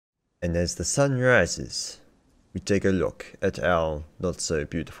And as the sun rises, we take a look at our not so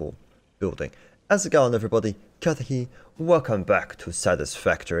beautiful building. How's it going, everybody? Kyther here. Welcome back to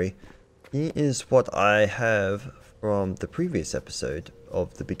Satisfactory. Here is what I have from the previous episode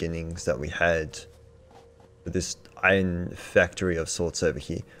of the beginnings that we had for this iron factory of sorts over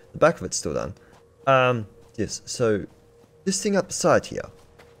here. The back of it's still done. Yes, so this thing up the side here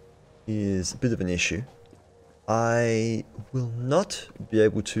is a bit of an issue. I will not be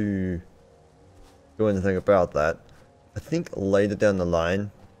able to do anything about that. I think later down the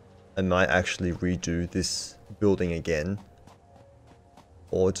line, I might actually redo this building again.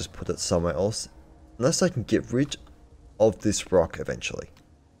 Or just put it somewhere else. Unless I can get rid of this rock eventually.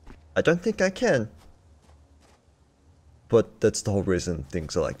 I don't think I can. But that's the whole reason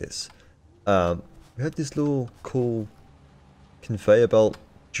things are like this. We have this little cool conveyor belt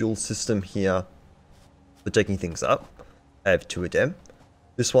dual system here for taking things up. I have two of them.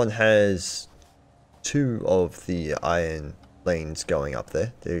 This one has two of the iron lanes going up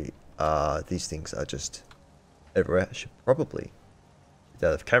there. These things are just everywhere. I should probably get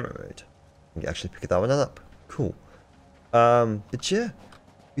out of camera mode and actually pick that one up. Cool. But yeah,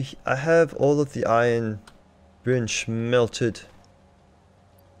 I have all of the iron been melted.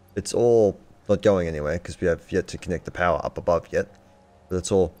 It's all not going anywhere because we have yet to connect the power up above yet. But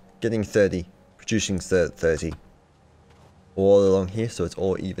it's all getting 30. Producing 30 all along here, so it's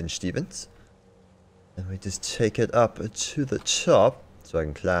all even Stevens. And we just take it up to the top so I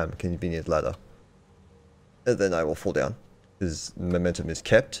can climb a convenient ladder. And then I will fall down because momentum is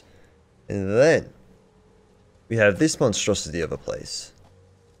kept. And then we have this monstrosity of a place.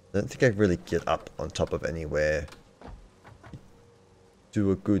 I don't think I really get up on top of anywhere.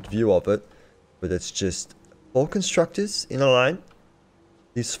 Do a good view of it, but it's just 4 constructors in a line.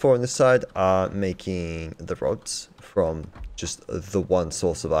 These 4 on this side are making the rods from just the one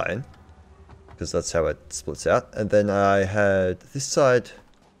source of iron, because that's how it splits out. And then I had this side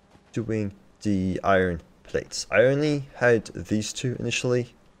doing the iron plates. I only had these 2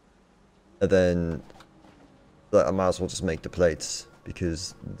 initially, and then I might as well just make the plates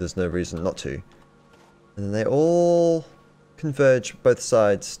because there's no reason not to. And then they all converge both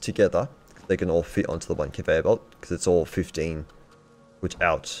sides together. They can all fit onto the one conveyor belt because it's all 15 put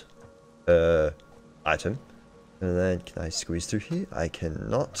out item. And then can I squeeze through here? I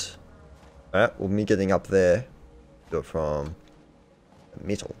cannot. Alright, well, me getting up there, do it from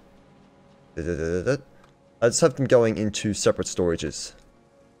metal. I just have them going into separate storages.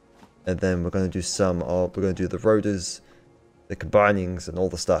 And then we're going to do we're going to do the rotors, the combinings, and all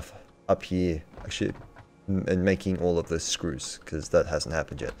the stuff up here, actually, and making all of the screws, because that hasn't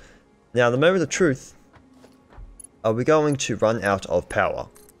happened yet. Now, the moment of truth, are we going to run out of power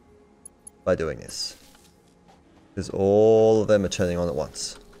by doing this? Because all of them are turning on at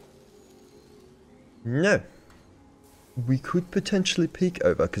once. No. We could potentially peak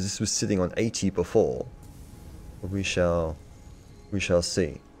over, because this was sitting on 80 before. But we shall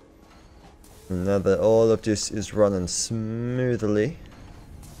see. And now that all of this is running smoothly,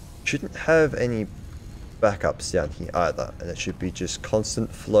 shouldn't have any backups down here either, and it should be just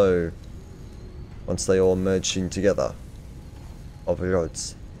constant flow once they all merge in together of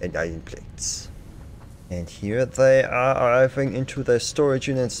rods and iron plates. And here they are arriving into their storage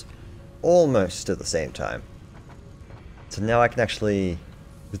units almost at the same time. So now I can actually,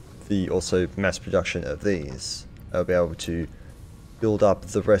 with the also mass production of these, I'll be able to build up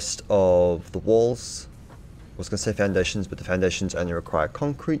the rest of the walls. I was going to say foundations, but the foundations only require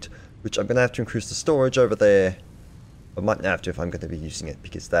concrete, which I'm going to have to increase the storage over there. I might not have to if I'm going to be using it,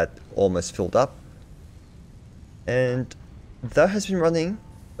 because that almost filled up. And that has been running,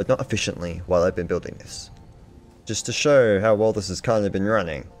 but not efficiently, while I've been building this. Just to show how well this has kind of been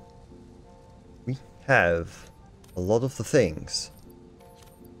running, we have a lot of the things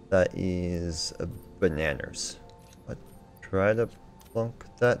that is bananas. I try to plonk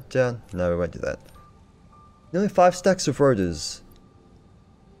that down. No, we won't do that. Nearly 5 stacks of rotors.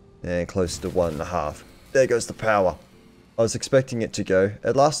 And close to 1.5. There goes the power. I was expecting it to go.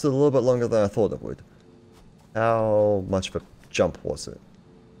 It lasted a little bit longer than I thought it would. How much of a jump was it?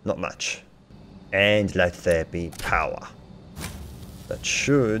 Not much. And let there be power. That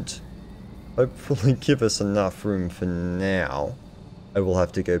should hopefully give us enough room for now. I will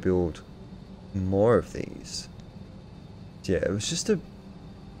have to go build more of these. Yeah, it was just a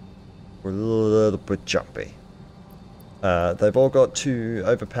little bit jumpy. They've all got 2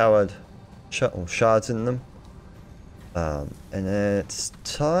 overpowered shards in them. And then it's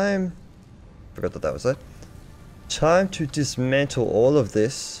time... Forgot that was it. Time to dismantle all of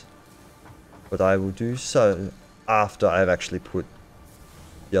this. But I will do so after I've actually put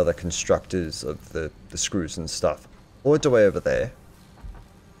the other constructors of the screws and stuff all the way over there.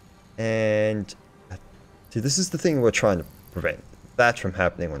 And see, this is the thing we're trying to prevent. That from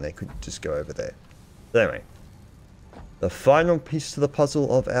happening when they could just go over there. But anyway, the final piece to the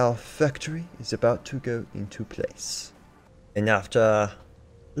puzzle of our factory is about to go into place. And after a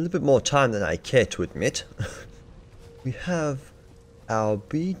little bit more time than I care to admit, we have our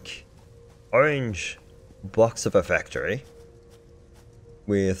big orange box of a factory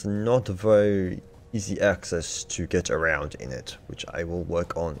with not very easy access to get around in it, which I will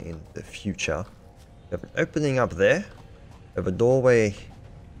work on in the future. We have an opening up there. We have a doorway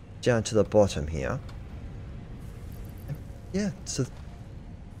down to the bottom here. Yeah, so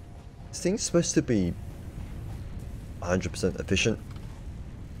this thing's supposed to be 100% efficient.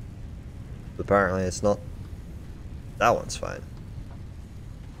 But apparently it's not. That one's fine.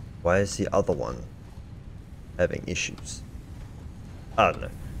 Why is the other one having issues? I don't know.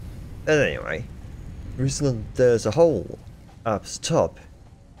 And anyway, the reason there's a hole up the top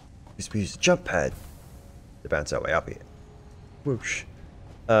is we use a jump pad to bounce our way up here. Whoosh.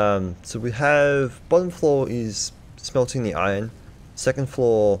 So we have bottom floor is smelting the iron. Second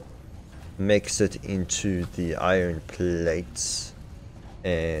floor makes it into the iron plates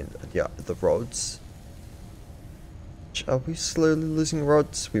and the rods. Are we slowly losing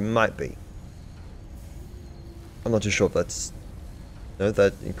rods? We might be. I'm not too sure if that's... No,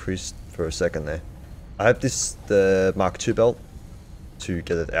 that increased for a second there. I have the Mark II belt to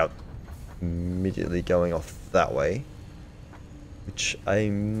get it out immediately going off that way, which I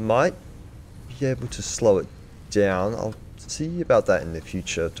might be able to slow it down. I'll see about that in the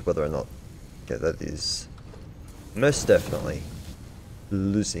future to whether or not that is most definitely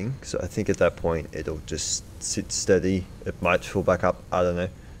losing. So I think at that point it'll just sit steady. It might fill back up, I don't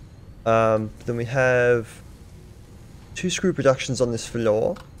know. Then we have 2 screw productions on this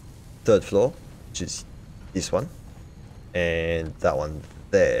floor, third floor, which is this one and that one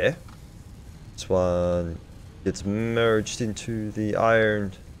there. This one gets merged into the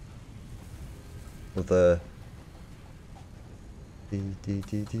iron with the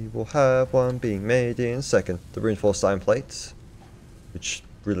we'll have one being made in a second. The reinforced iron plates, which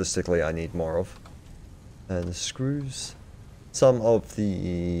realistically I need more of. And the screws. Some of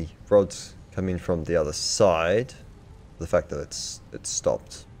the rods come in from the other side. The fact that it's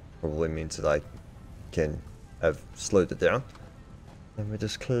stopped probably means that I can have slowed it down. And we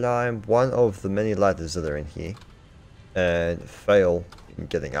just climb one of the many ladders that are in here and fail in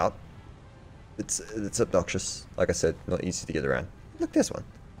getting up. It's obnoxious. Like I said, not easy to get around. Look, this one.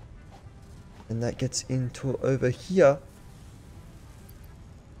 And that gets into over here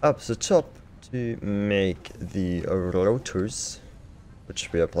up the top to make the rotors,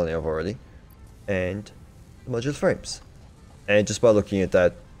 which we have plenty of already, and the modular frames. And just by looking at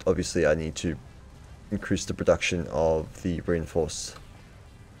that, obviously I need to increase the production of the reinforced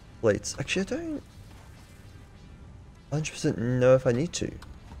plates. Actually, I don't 100% know if I need to.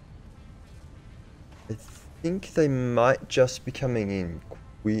 I think they might just be coming in.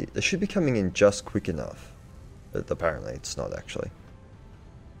 They should be coming in just quick enough. But apparently it's not actually.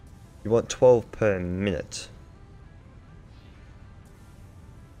 You want 12 per minute.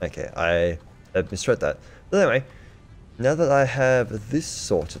 Okay, I have misread that. But anyway, now that I have this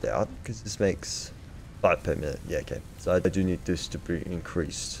sorted out, because this makes 5 per minute. Yeah, okay. So I do need this to be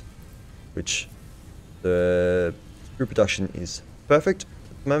increased. Which the screw production is perfect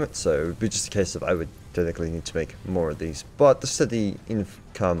at the moment, so it would be just a case of I would technically need to make more of these, but the steady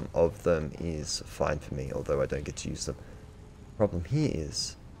income of them is fine for me, although I don't get to use them. The problem here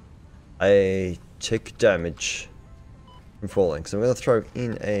is I take damage from falling, so I'm going to throw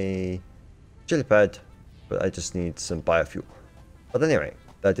in a jelly pad, but I just need some biofuel. But anyway,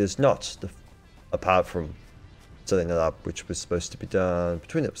 that is not apart from setting that up, which was supposed to be done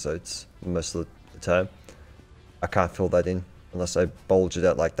between episodes most of the time. I can't fill that in unless I bulge it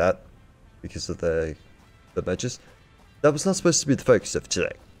out like that because of the merges. That was not supposed to be the focus of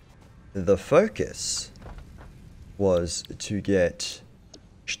today. The focus was to get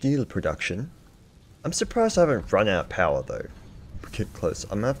steel production. I'm surprised I haven't run out of power though. Get close.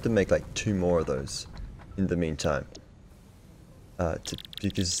 I'm gonna have to make like 2 more of those in the meantime.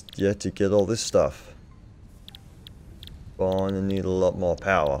 Because yeah, to get all this stuff, gonna need a lot more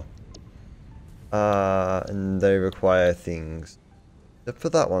power. And they require things. Except for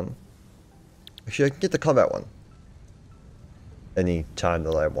that one. Actually, I can get the combat one any time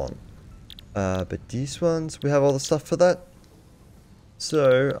that I want. But these ones, we have all the stuff for that.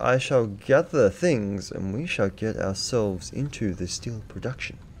 So I shall gather things and we shall get ourselves into the steel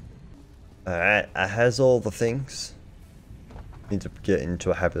production. Alright, I has all the things. need to get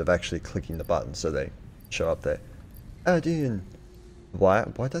into a habit of actually clicking the button so they show up there. Add in. Why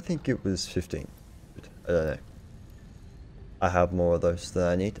did I think it was 15? I don't know. I have more of those than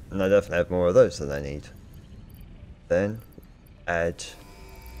I need, and I definitely have more of those than I need. Then add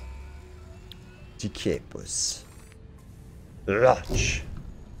the cables. Launch.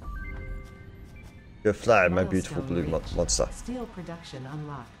 Go fly, my beautiful blue monster. Steel production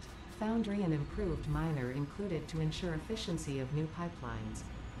unlocked. Foundry and improved miner included to ensure efficiency of new pipelines.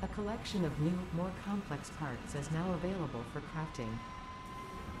 A collection of new, more complex parts is now available for crafting.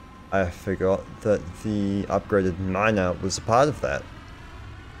 I forgot that the upgraded miner was a part of that.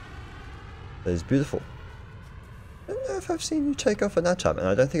 That is beautiful. I don't know if I've seen you take off at that time, and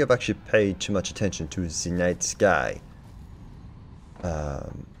I don't think I've actually paid too much attention to the night sky.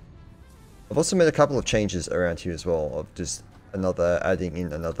 I've also made a couple of changes around here as well, of just adding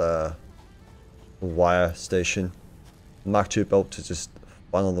in another wire station. Mark II belt to just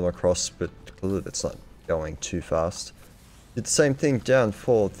funnel them across, but clearly it's not going too fast. Did the same thing down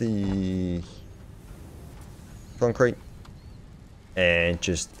for the concrete, and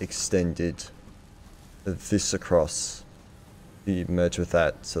just extended this across the merge with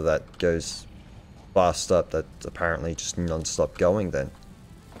that, so that goes fast up. That's apparently just non-stop going then.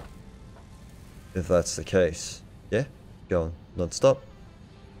 If that's the case, yeah, going non-stop.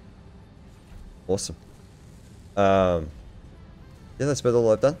 Awesome. Yeah, that's about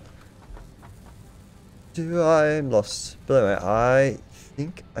all I've done. I'm lost. But anyway, I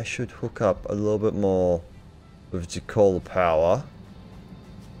think I should hook up a little bit more with the coal power,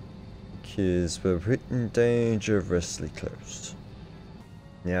 because we're getting dangerously close.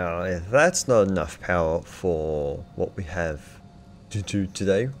 Now, if that's not enough power for what we have to do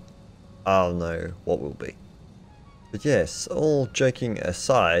today, I'll know what will be. But yes, all joking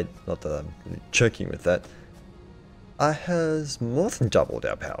aside, not that I'm really joking with that, I has more than doubled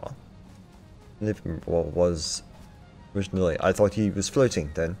our power. And even what was originally, I thought he was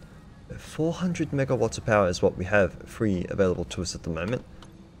floating then. 400 megawatts of power is what we have free available to us at the moment.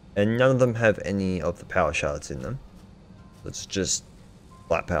 And none of them have any of the power shards in them. It's just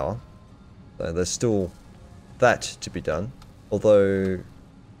flat power. So there's still that to be done. Although,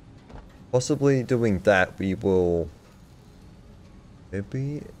 possibly doing that, we will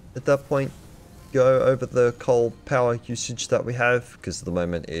maybe at that point go over the coal power usage that we have, because at the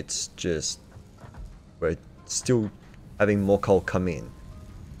moment it's just, we're still having more coal come in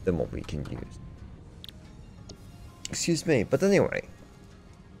than what we can use. Excuse me, but anyway,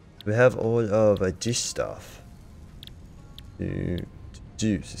 we have all of this stuff to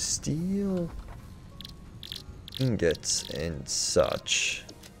do. So steel ingots and such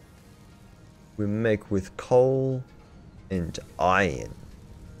we make with coal and iron.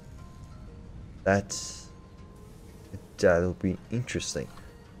 That'll be interesting.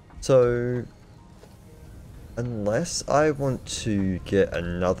 So unless I want to get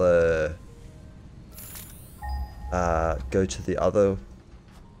another go to the other,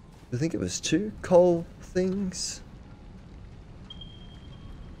 I think it was 2 coal things.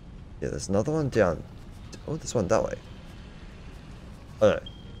 Yeah, there's another one down. Oh, there's one that way. Oh no.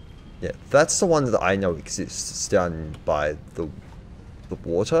 Yeah, that's the one that I know exists. It's down by the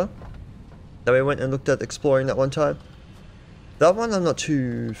water that we went and looked at exploring that one time. That one I'm not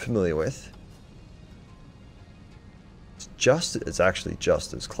too familiar with. It's actually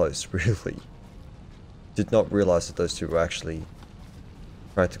just as close, really. Did not realize that those two were actually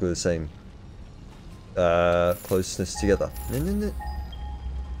practically the same closeness together. No.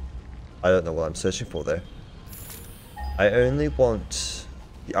 I don't know what I'm searching for there. I only want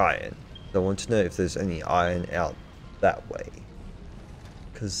the iron. I want to know if there's any iron out that way,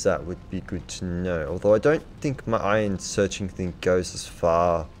 because that would be good to know. Although I don't think my iron searching thing goes as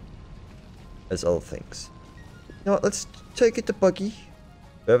far as other things. You know what, let's take it to buggy.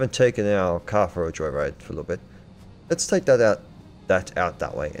 We haven't taken our car for a joyride for a little bit. Let's take that out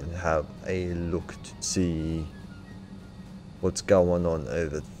that way and have a look to see what's going on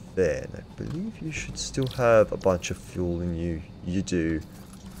over there. And I believe you should still have a bunch of fuel in you. You do.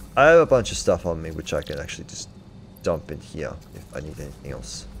 I have a bunch of stuff on me which I can actually just dump in here if I need anything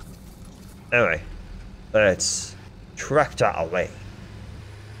else. Anyway, let's tractor away.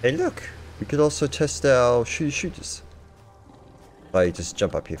 Hey look, we could also test our shooters. If I just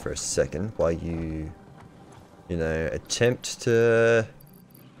jump up here for a second while you know, attempt to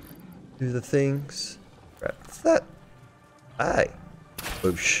do the things. Right, what's that? Hey.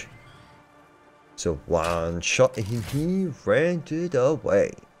 Whoosh. So one shot and he ran it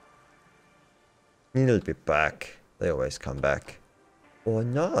away. Need to be back. They always come back. Or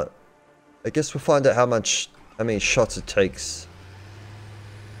not. I guess we'll find out how many shots it takes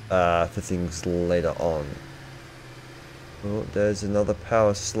for things later on. Oh, there's another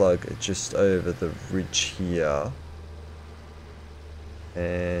power slug just over the ridge here.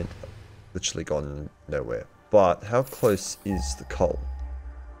 And literally gone nowhere. But how close is the coal?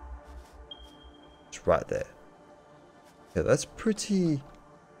 It's right there. Yeah, that's pretty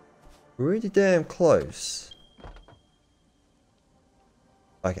damn close.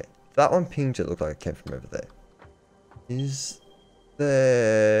 Okay, that one pinged, it looked like it came from over there. Is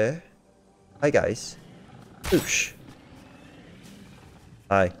there... Hi guys. Oosh.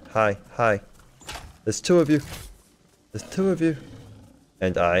 Hi, hi, hi. There's two of you. There's two of you.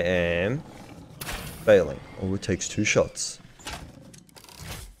 And I am failing. Oh, it takes 2 shots.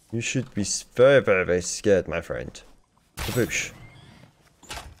 You should be very, very, very scared, my friend. Kaboosh.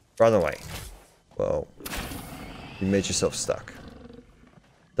 Run away. Well, you made yourself stuck.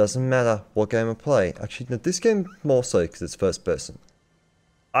 Doesn't matter what game I play. Actually, no, this game more so because it's first person.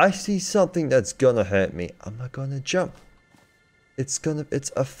 I see something that's gonna hurt me. I'm not gonna jump. It's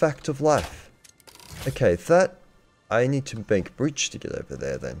a fact of life. Okay, I need to make a bridge to get over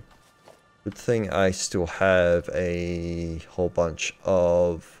there then. Good thing I still have a whole bunch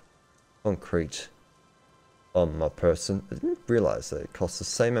of concrete on my person. I didn't realize that it costs the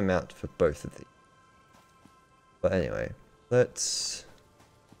same amount for both of these. But anyway, let's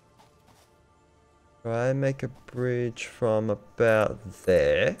try and make a bridge from about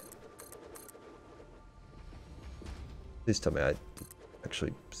there. Please tell me I did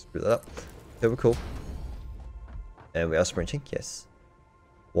actually screw that up. Okay, we're cool. And we are sprinting, yes.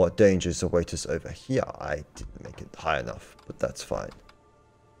 What dangers await us over here? I didn't make it high enough, but that's fine.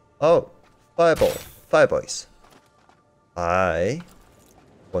 Oh, fireball. Fireboys. I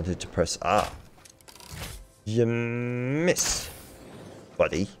wanted to press R. You miss,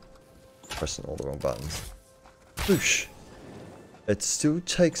 buddy. Pressing all the wrong buttons. Whoosh. It still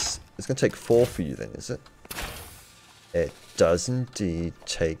takes... It's going to take 4 for you then, is it? It does indeed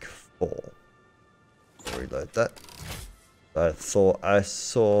take 4. I'll reload that. I thought I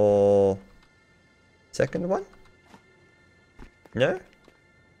saw... Second one? No?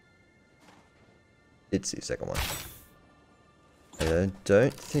 It's the second one. I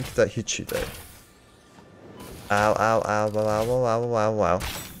don't think that hit you though. Ow, ow, ow, ow, ow, ow, ow, ow.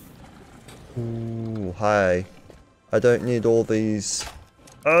 Ooh, hi. I don't need all these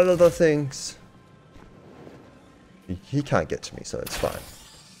other things. He can't get to me, so it's fine.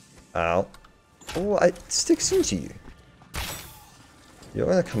 Ow. Oh, it sticks into you. You're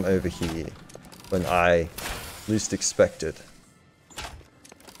gonna come over here when I least expect it.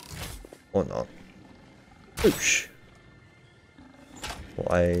 Or not. Oosh. Well,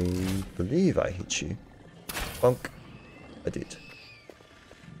 I believe I hit you. Bonk. I did.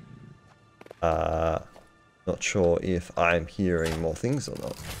 Not sure if I'm hearing more things or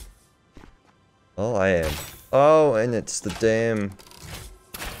not. Oh, I am. Oh, and it's the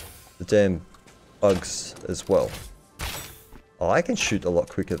damn bugs as well. Oh, I can shoot a lot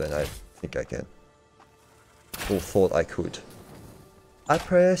quicker than I think I can. Or thought I could. I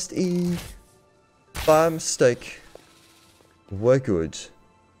pressed E by mistake. We're good.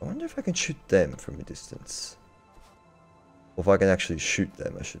 I wonder if I can shoot them from a distance. Or if I can actually shoot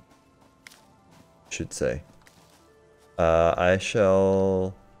them, I should say. I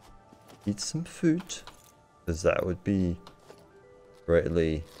shall eat some food, because that would be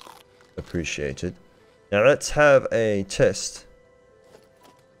greatly appreciated. Now let's have a test.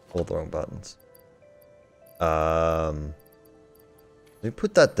 All the wrong buttons. Let me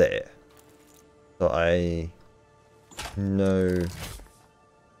put that there. So I know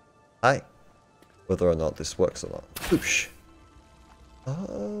whether or not this works or not. Whoosh.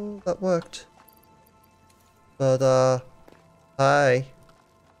 Oh, that worked. But hi.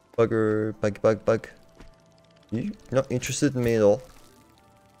 Bugger, bug. You not interested in me at all?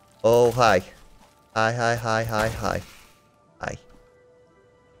 Oh, hi. Hi.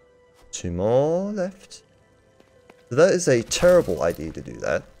 2 more left. So that is a terrible idea to do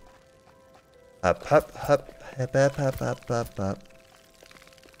that. Hop.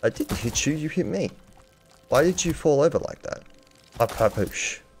 I didn't hit you, you hit me. Why did you fall over like that? Hop,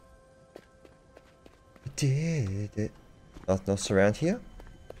 whoosh. I did it. Nothing else around here?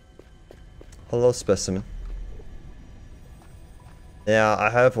 Hello, specimen. Now, I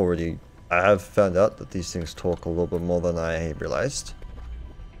have found out that these things talk a little bit more than I realized.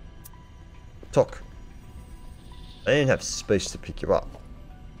 Talk. I didn't have space to pick you up.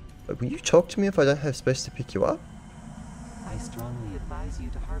 But will you talk to me if I don't have space to pick you up? I strongly advise you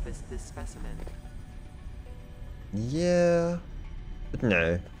to harvest this specimen. Yeah, but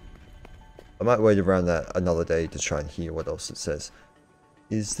no. I might wait around that another day to try and hear what else it says.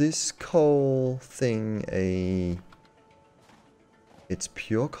 Is this coal thing a... It's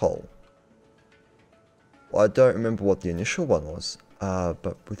pure coal. Well, I don't remember what the initial one was.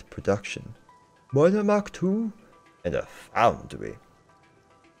 But with production. Miner Mark II and a foundry.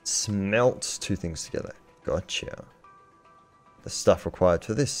 Smelts two things together. Gotcha. The stuff required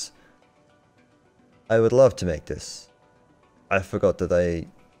for this. I would love to make this. I forgot that I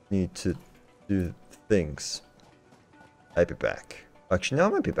need to do things. I'll be back. Actually, no, I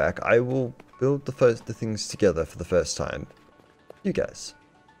won't be back. I will build the things together for the first time. You guys.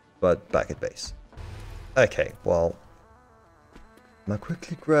 But back at base. Okay, well. I'm gonna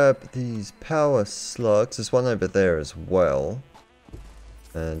quickly grab these power slugs. There's one over there as well.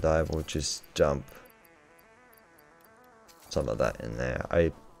 And I will just dump some of that in there.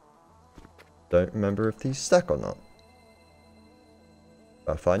 I don't remember if these stack or not.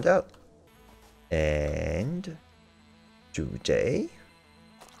 I'll find out. And do they?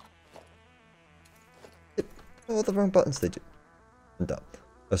 Yep. Oh, the wrong buttons they do. I'm done.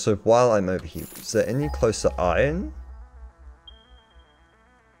 So while I'm over here, is there any closer iron?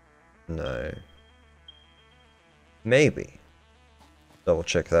 No. Maybe. Double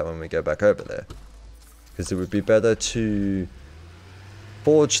check that when we go back over there. Because it would be better to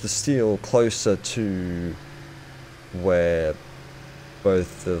forge the steel closer to where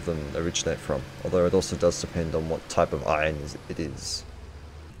both of them originate from. Although it also does depend on what type of iron it is.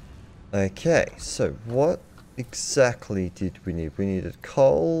 Okay, so what exactly did we need? We needed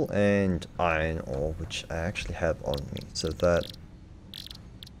coal and iron ore, which I actually have on me. So that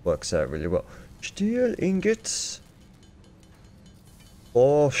works out really well. Steel ingots.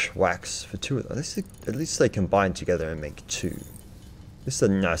 Or wax for two of them. At least they combine together and make two. This is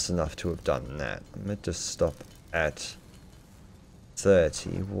nice enough to have done that. I'm going to just stop at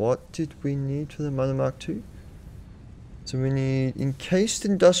 30. What did we need for the Miner Mark II? So we need encased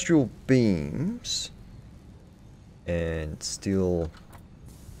industrial beams and steel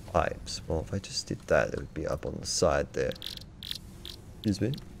pipes. Well, if I just did that, it would be up on the side there. Excuse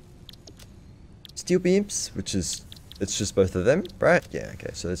me. Steel beams, which is... It's just both of them, right? Yeah, okay,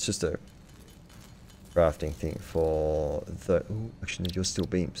 so it's just a crafting thing for the... Ooh, actually, your steel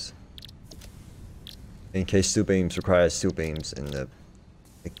beams. In case steel beams require steel beams in the...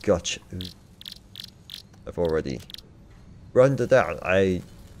 Gotcha. Ooh. I've already run it out. I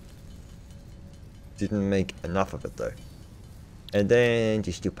didn't make enough of it, though. And then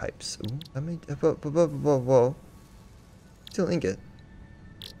the steel pipes. Ooh, I made... Whoa. Steel ingot.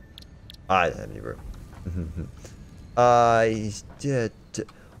 I don't have any room. I did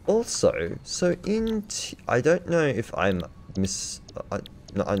also, so in I don't know if I'm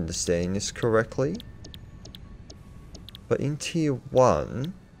not understanding this correctly, but in tier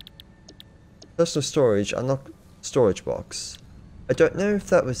 1 personal storage, unlock storage box. I don't know if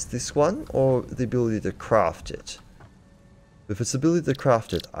that was this one or the ability to craft it. If it's the ability to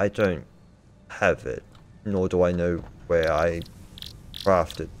craft it, I don't have it, nor do I know where I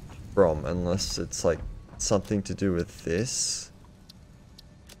craft it from, unless it's like something to do with this.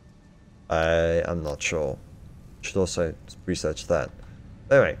 I am not sure. Should also research that.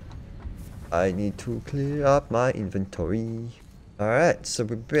 Anyway, I need to clear up my inventory. Alright, so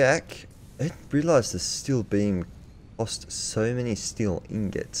we're back. I didn't realize the steel beam cost so many steel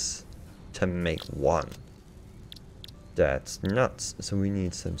ingots to make one. That's nuts. So we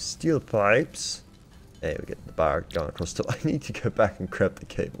need some steel pipes. There we get the bar going across to... I need to go back and grab the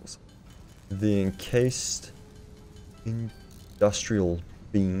cables. The encased industrial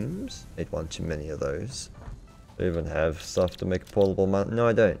beams. Made one too many of those. I even have stuff to make a portable mount. No,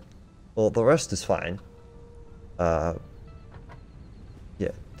 I don't. Well, the rest is fine. Yeah,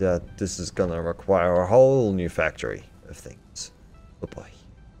 this is gonna require a whole new factory of things. Oh boy.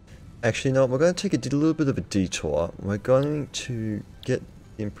 Actually, no, we're going to take a little bit of a detour. We're going to get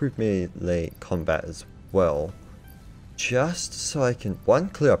the improved melee combat as well. Just so I can, 1,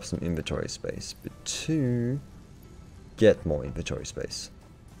 clear up some inventory space, but 2, get more inventory space.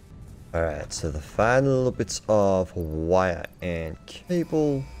 Alright, so the final little bits of wire and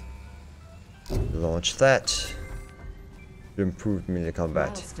cable. Launch that. Improved melee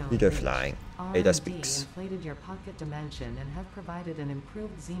combat. You go flying. Ep6. Inflated your pocket dimension and have provided an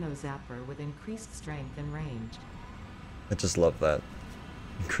improved Xeno Zapper with increased strength and range. I just love that.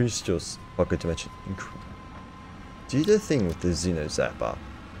 Increased your pocket dimension. Do the thing with the Xeno Zapper.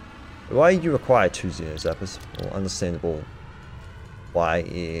 Why you require 2 Xeno Zappers? Well, understandable why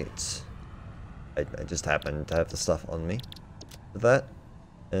it... I just happen to have the stuff on me for that.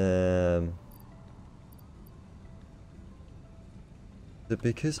 Is it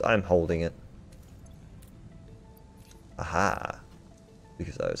because I'm holding it? Aha.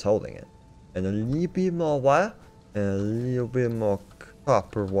 because I was holding it. And a little bit more wire, and a little bit more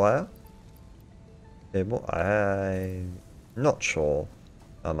copper wire. Cable. I'm not sure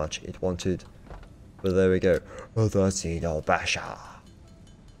how much it wanted, but there we go. Oh, that's it, oh, basha.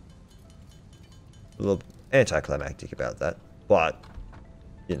 A little anticlimactic about that, but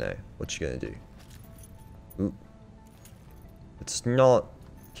you know what you're gonna do. Ooh. It's not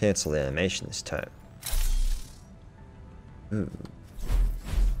cancel the animation this time. Ooh.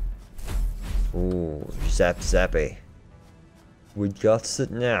 Ooh, zap zappy. We got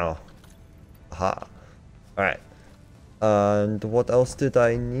it now. Aha. Alright. And what else did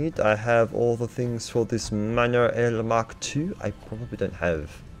I need? I have all the things for this Miner L Mark II. I probably don't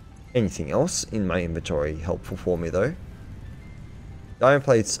have anything else in my inventory helpful for me though. The iron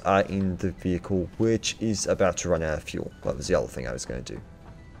plates are in the vehicle, which is about to run out of fuel. That was the other thing I was going to do.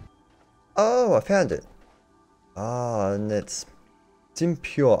 Oh, I found it. Ah, and it's in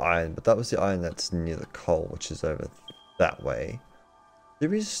pure iron, but that was the iron that's near the coal, which is over that way.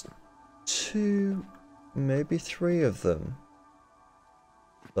 There is 2, maybe 3 of them.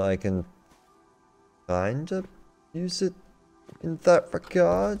 So I can kind of use it in that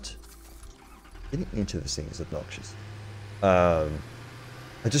regard. Getting into this thing is obnoxious.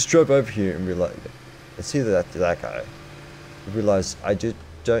 I just drove over here and realized, I see that guy. I realized I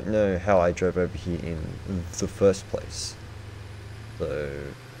don't know how I drove over here in the first place. So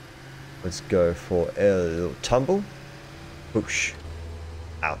let's go for a little tumble. Whoosh.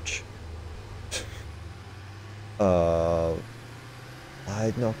 Ouch. I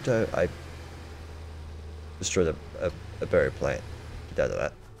knocked out, I destroyed a berry plant. Get out of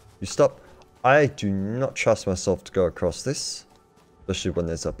that. You stop. I do not trust myself to go across this. Especially when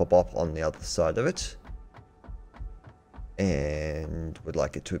there's a pop-up on the other side of it. And would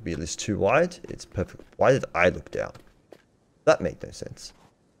like it to be at least too wide. It's perfect. Why did I look down? That made no sense.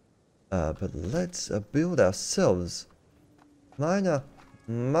 But let's build ourselves Miner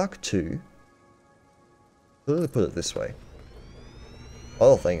Mark II. Let me put it this way.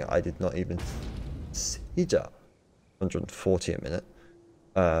 Other thing I did not even consider. 140 a minute.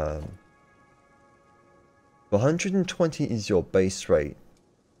 120 is your base rate.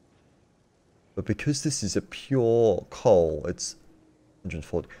 But because this is a pure coal, it's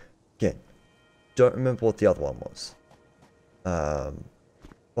 140. Again, don't remember what the other one was.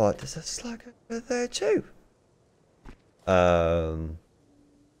 But there's a slug over there too. So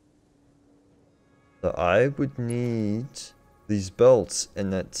I would need these bolts,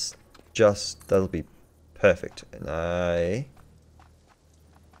 and that'll be perfect. And I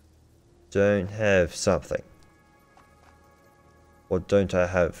don't have something. What don't I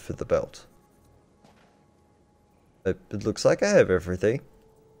have for the belt? It looks like I have everything.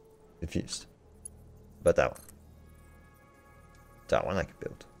 Confused. But that one. That one I can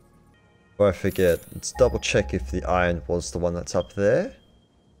build. Before I forget, let's double check if the iron was the one that's up there.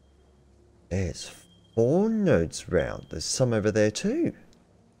 There's 4 nodes round. There's some over there too.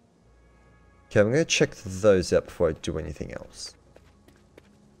 Okay, I'm going to check those out before I do anything else.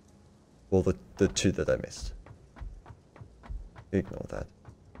 Well, the 2 that I missed. Ignore that.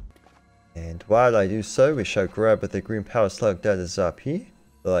 And while I do so, we shall grab the green power slug that is up here.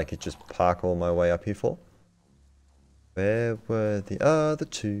 That I could just park all my way up here for. Where were the other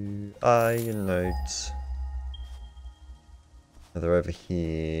 2 iron nodes? They're over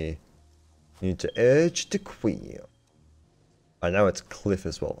here. Need to urge the queer. I know it's cliff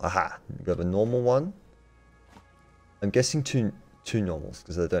as well. Aha! We've got a normal one. I'm guessing two normals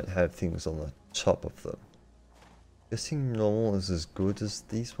because they don't have things on the top of them. Guessing normal is as good as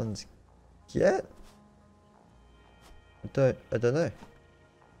these ones get? I don't know.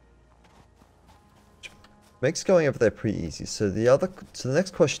 Makes going over there pretty easy. So the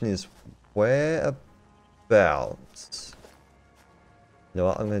next question is, whereabouts? You know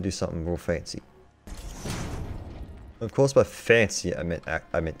what? I'm going to do something real fancy. Of course, by fancy, I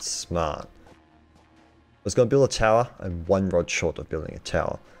meant smart. I was going to build a tower. I'm 1 rod short of building a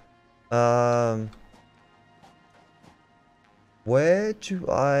tower. Where do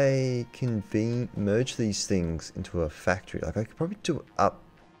I merge these things into a factory? Like, I could probably do it up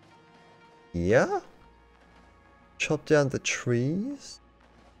here? Chop down the trees?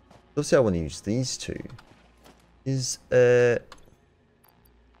 Obviously, I want to use these 2.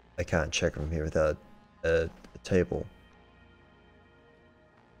 I can't check from here without a table.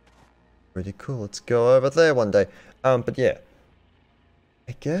 Pretty cool. Let's go over there one day. But yeah.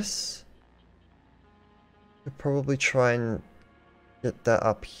 I guess we'll probably try and get that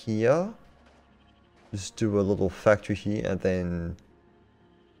up here. Just do a little factory here and then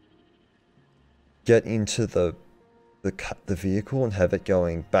get into the the vehicle and have it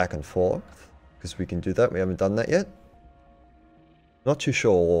going back and forth, because we can do that. We haven't done that yet. Not too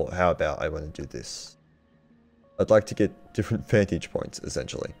sure how about I want to do this. I'd like to get different vantage points,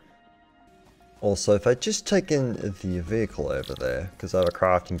 essentially. Also, if I just take in the vehicle over there, because I have a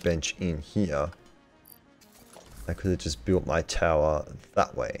crafting bench in here, I could have just built my tower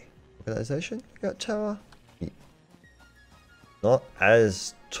that way. Organization? Got tower? Yeah. Not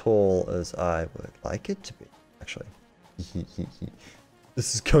as tall as I would like it to be, actually.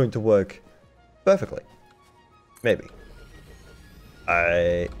 This is going to work perfectly. Maybe.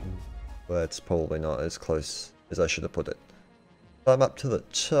 Well, it's probably not as close as I should have put it. Climb up to the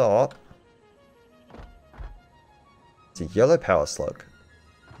top. It's a yellow power slug.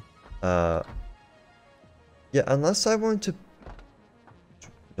 Yeah, unless I want to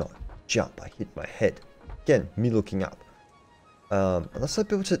not jump, I hit my head. Again, me looking up. Unless I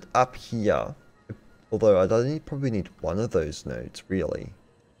built it up here, although I'd probably need one of those nodes, really.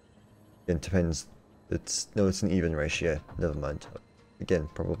 It depends. No, it's an even ratio. Never mind. Again,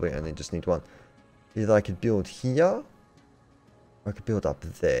 probably only just need one. Either I could build here, or I could build up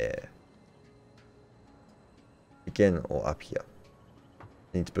there. Again, or up here.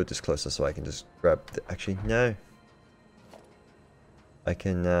 I need to build this closer so I can just grab the... Actually, no. I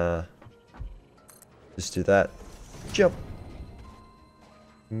can just do that. Jump.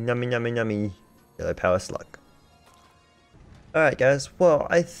 Nummy, nummy, nummy. Yellow power slug. Alright, guys. Well,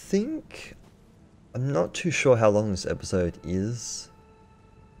 I think... I'm not too sure how long this episode is.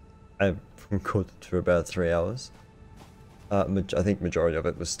 I've recorded for about 3 hours. I think majority of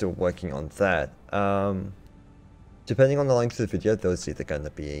it was still working on that. Depending on the length of the video, there's either going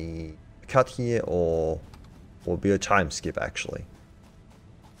to be a cut here or be a time skip, actually.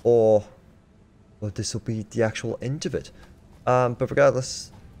 Or this will be the actual end of it. But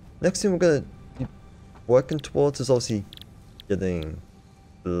regardless, next thing we're going to be working towards is obviously getting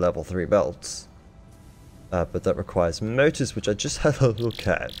level 3 belts. But that requires motors, which I just had a look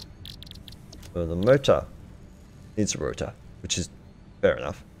at. Well, the motor needs a rotor, which is fair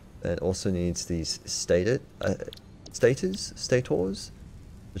enough. And it also needs these stators,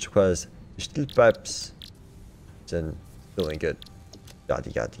 which requires steel pipes, and filling good,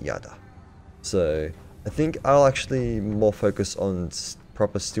 yada yada yada. So I think I'll actually more focus on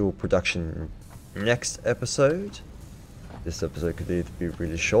proper steel production next episode. This episode could either be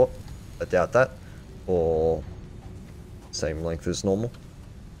really short, I doubt that, or same length as normal.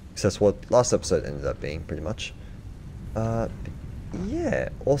 Because that's what last episode ended up being, pretty much. Yeah,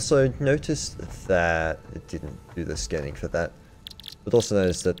 also noticed that it didn't do the scanning for that. But also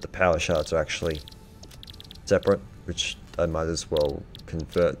noticed that the power shards are actually separate, which I might as well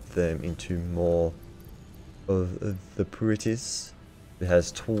convert them into more of the pretties. It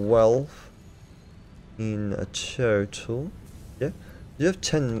has 12 in a total. Yeah, you have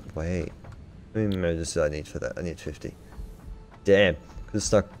 10. Wait, how many motors do I need for that? I need 50. Damn,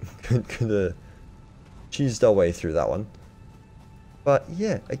 gonna cheesed our way through that one. But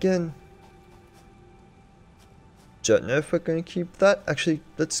yeah, again, don't know if we're going to keep that. Actually,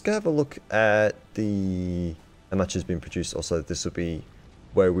 let's go have a look at how much has been produced. Also, this will be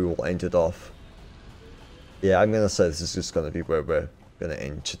where we will end it off. Yeah, I'm going to say this is just going to be where we're going to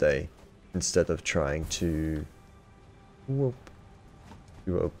end today, instead of trying to do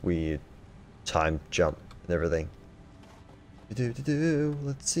a weird time jump and everything.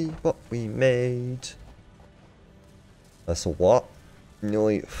 Let's see what we made. That's a lot.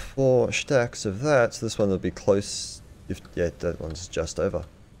 Nearly 4 stacks of that, so this one will be close. Yeah, that one's just over.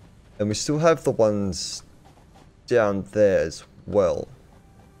 And we still have the ones down there as well.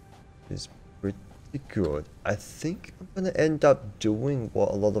 It's pretty good. I think I'm going to end up doing what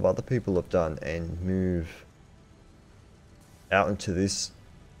a lot of other people have done and move out into this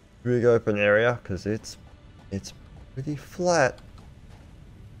big open area, because it's pretty flat.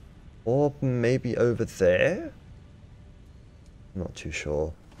 Or maybe over there? I'm not too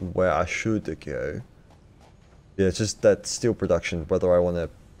sure where I should go. Yeah, it's just that steel production, whether I want to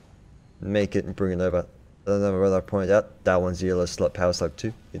make it and bring it over. I don't know whether I pointed out, that one's yellow power slug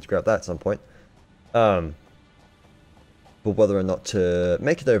too. Need to grab that at some point. But whether or not to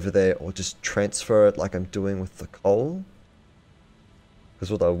make it over there or just transfer it like I'm doing with the coal.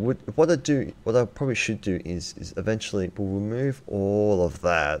 Because what I probably should do is eventually we'll remove all of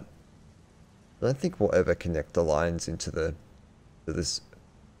that. I don't think we'll ever connect the lines into this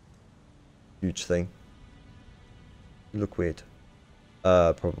huge thing. You look weird.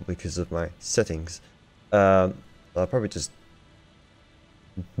 Probably because of my settings. I'll probably just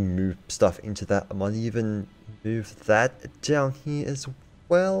move stuff into that. I might even move that down here as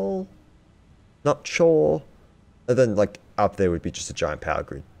well. Not sure. And then like up there would be just a giant power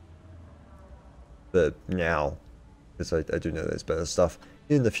grid. But now, because I do know there's better stuff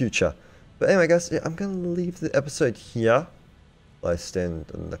in the future. But anyway guys, yeah, I'm going to leave the episode here. I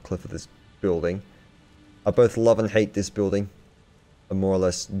stand on the cliff of this building. I both love and hate this building. I more or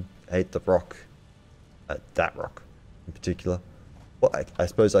less hate the rock. That rock in particular. Well, I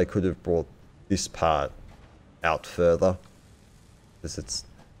suppose I could have brought this part out further. Because it's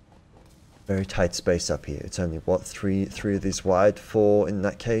very tight space up here. It's only, what, three of these wide? 4 in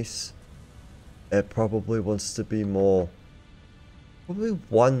that case. It probably wants to be more... Probably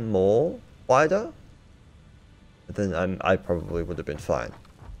 1 more wider. But then I probably would have been fine.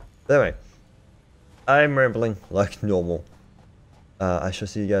 But anyway, I'm rambling like normal. I shall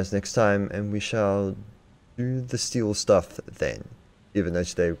see you guys next time, and we shall do the steel stuff then. Even though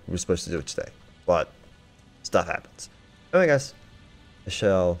today we were supposed to do it today. But stuff happens. Anyway guys, I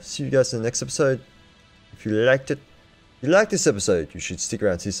shall see you guys in the next episode. If you liked it, if you liked this episode, you should stick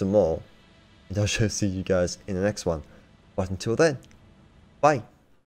around and see some more. And I shall see you guys in the next one. But until then, bye.